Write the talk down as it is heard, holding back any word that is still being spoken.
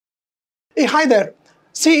Hey, hi there.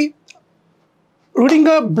 See, reading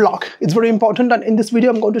a blog is very important, and in this video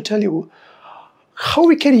I'm going to tell you how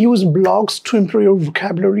we can use blogs to improve your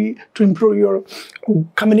vocabulary, to improve your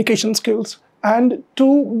communication skills, and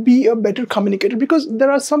to be a better communicator, because there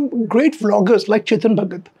are some great vloggers like Chetan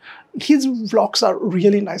Bhagat. His vlogs are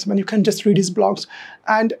really nice, man. You can just read his blogs.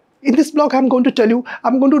 And in this blog, I'm going to tell you,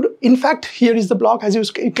 in fact, here is the blog. As you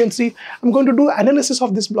can see, I'm going to do analysis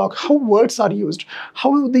of this blog, how words are used,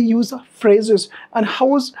 how they use phrases, and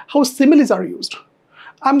how similes are used.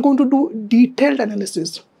 I'm going to do detailed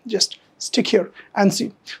analysis. Just stick here and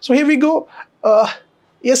see. So here we go.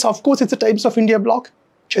 Yes, of course, it's a Times of India blog.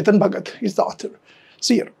 Chetan Bhagat is the author.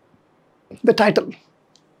 See here, the title,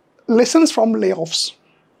 Lessons from Layoffs.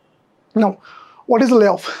 Now, what is a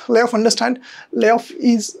layoff? Layoff, understand, layoff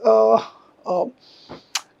is an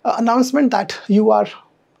announcement that you are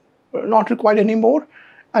not required anymore,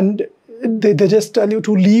 and they just tell you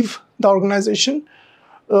to leave the organization.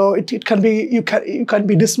 It can be, you can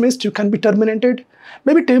be dismissed, you can be terminated,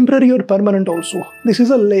 maybe temporary or permanent also. This is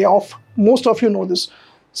a layoff. Most of you know this.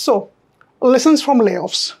 So, lessons from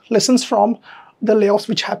layoffs, lessons from the layoffs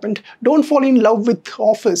which happened. Don't fall in love with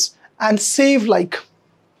office and save like,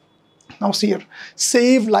 now see here,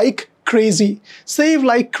 save like crazy. Save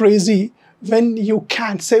like crazy when you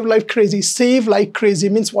can. Save like crazy. Save like crazy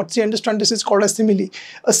means what? You understand, this is called a simile.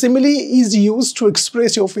 A simile is used to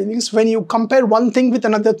express your feelings when you compare one thing with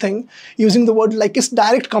another thing using the word like. It's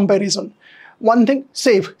direct comparison. One thing,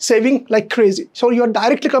 saving like crazy. So you are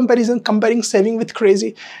directly comparing saving with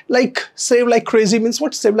crazy. Like save like crazy means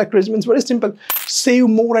what? Save like crazy means very simple. Save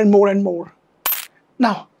more and more and more.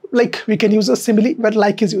 Now, like we can use a simile where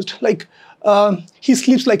like is used. Like he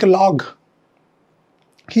sleeps like a log.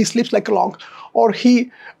 He sleeps like a log. Or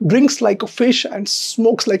he drinks like a fish and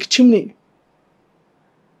smokes like a chimney.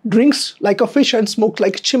 Drinks like a fish and smokes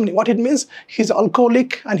like a chimney. What it means? He's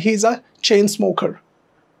alcoholic and he's a chain smoker.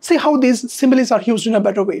 See how these similes are used in a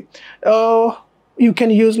better way. You can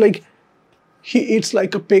use like, he eats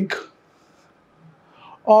like a pig.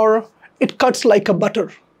 Or it cuts like a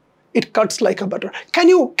butter. It cuts like a butter. Can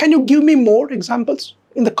you give me more examples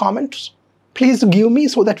in the comments? Please give me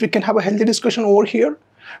so that we can have a healthy discussion over here.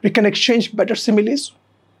 We can exchange better similes.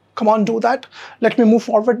 Come on, do that. Let me move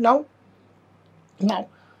forward now. Now,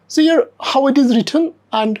 see here how it is written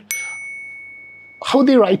and how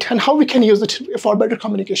they write and how we can use it for better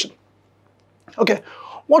communication. Okay,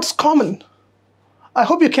 what's common? I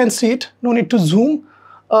hope you can see it. No need to zoom.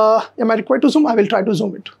 Am I required to zoom? I will try to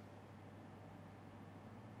zoom it.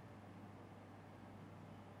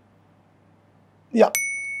 Yeah.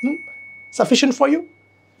 Sufficient for you?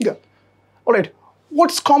 Good. All right.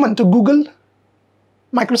 What's common to Google,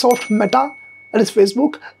 Microsoft, Meta, that is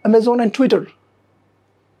Facebook, Amazon, and Twitter?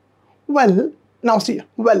 Well, now see,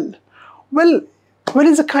 well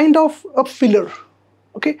is a kind of a filler.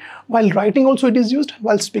 Okay, while writing also it is used,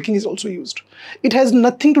 while speaking is also used. It has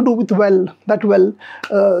nothing to do with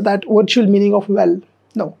that virtual meaning of well.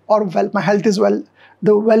 No, or well, my health is well,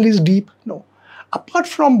 the well is deep. No. Apart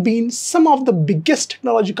from being some of the biggest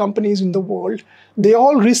technology companies in the world, they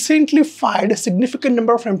all recently fired a significant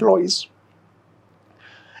number of employees.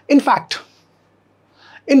 In fact,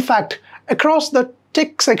 across the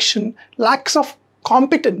tech section, lacks of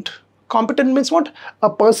competent means what? A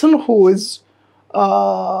person who is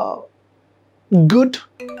good,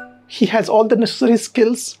 he has all the necessary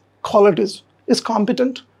skills, qualities, is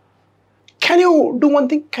competent. Can you do one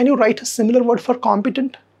thing? Can you write a similar word for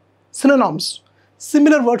competent? Synonyms.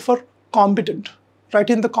 Similar word for competent.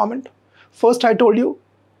 Write in the comment. First I told you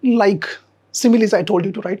like similes I told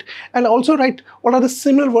you to write. And also write what are the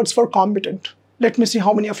similar words for competent. Let me see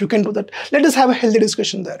how many of you can do that. Let us have a healthy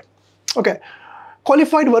discussion there. Okay.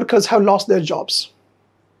 Qualified workers have lost their jobs.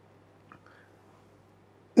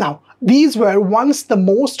 Now, these were once the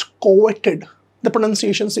most coveted. The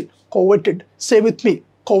pronunciation, see, coveted. Say with me,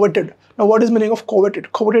 coveted. Now, what is the meaning of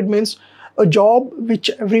coveted? Coveted means a job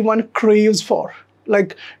which everyone craves for.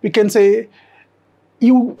 Like we can say,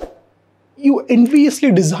 you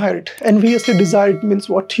enviously desire it. Enviously desire it means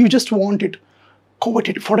what? You just want it.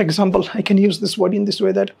 Coveted. For example, I can use this word in this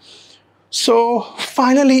way that, so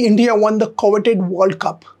finally India won the coveted World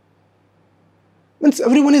Cup. Means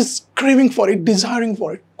everyone is craving for it, desiring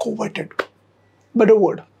for it. Coveted. Better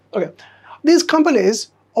word. Okay. These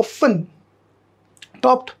companies often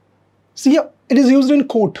topped, see, it is used in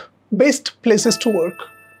quote, best places to work.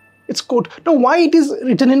 It's quote. Now, why it is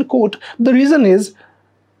written in quote? The reason is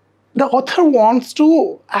the author wants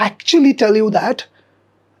to actually tell you that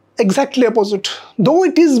exactly opposite. Though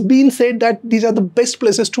it is being said that these are the best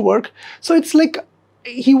places to work, so it's like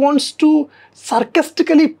he wants to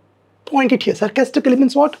sarcastically pointed here. Sarcastically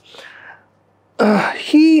means what?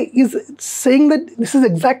 He is saying that this is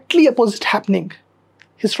exactly opposite happening.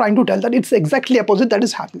 He's trying to tell that it's exactly opposite that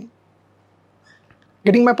is happening.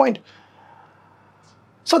 Getting my point?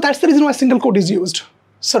 So that's the reason why single quote is used.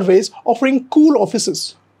 Surveys offering cool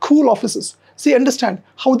offices. Cool offices. See, understand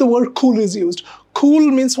how the word cool is used.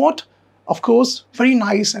 Cool means what? Of course, very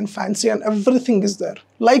nice and fancy and everything is there.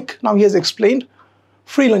 Like now he has explained,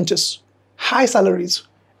 free lunches, high salaries,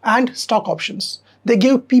 and stock options. They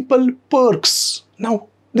give people perks. Now,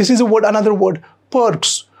 this is a word, another word,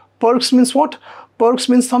 perks. Perks means what? Perks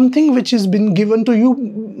means something which has been given to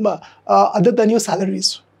you other than your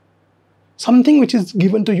salaries. Something which is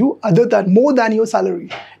given to you more than your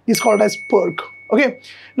salary is called as perk. Okay.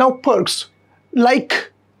 Now perks,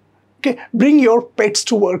 like, okay, bring your pets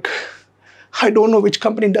to work. I don't know which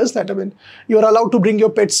company does that. I mean, you're allowed to bring your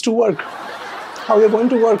pets to work. How you're going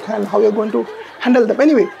to work and how you're going to handle them.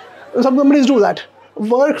 Anyway, some companies do that.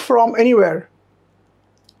 Work from anywhere.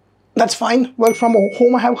 That's fine. Work from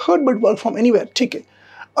home I have heard, but work from anywhere. Take it.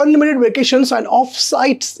 Unlimited vacations and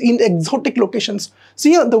off-sites in exotic locations.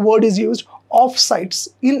 See here, the word is used, off-sites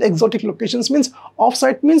in exotic locations. Means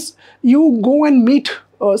off-site means you go and meet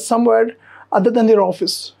somewhere other than your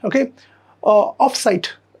office. Okay.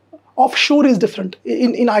 Off-site. Offshore is different.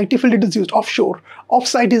 In IT field it is used. Offshore.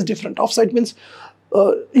 Off-site is different. Off-site means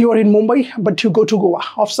you are in Mumbai, but you go to Goa.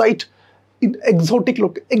 Off-site in exotic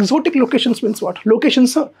locations means what?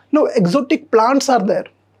 Locations, no, exotic plants are there.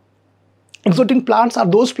 Exotic plants are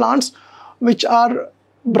those plants which are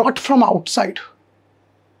brought from outside,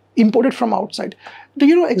 imported from outside. Do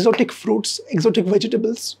you know exotic fruits, exotic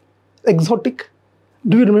vegetables? Exotic.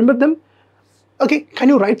 Do you remember them? Okay, can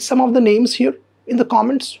you write some of the names here in the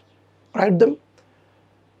comments? Write them.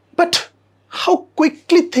 But how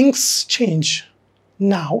quickly things change.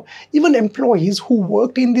 Now, even employees who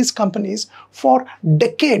worked in these companies for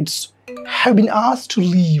decades have been asked to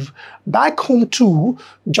leave. Back home too,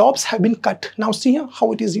 jobs have been cut. Now see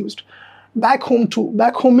how it is used. Back home too.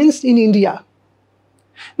 Back home means in India.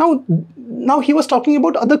 Now he was talking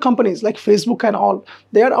about other companies like Facebook and all.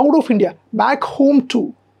 They are out of India. Back home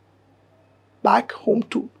too. Back home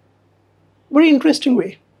too. Very interesting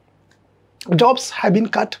way. Jobs have been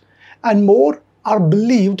cut and more are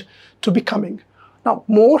believed to be coming. Now,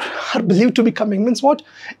 more are believed to be coming means what?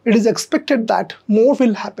 It is expected that more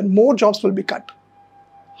will happen, more jobs will be cut.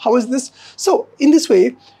 How is this? So, in this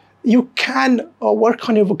way, you can work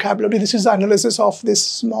on your vocabulary. This is the analysis of this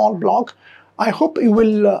small blog. I hope you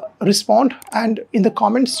will respond, and in the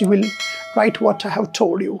comments, you will write what I have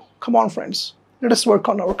told you. Come on, friends. Let us work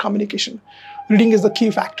on our communication. Reading is the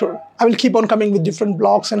key factor. I will keep on coming with different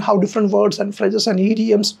blogs and how different words and phrases and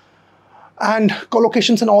idioms and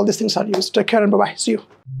collocations and all these things are used. Take care and bye-bye. See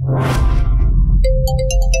you.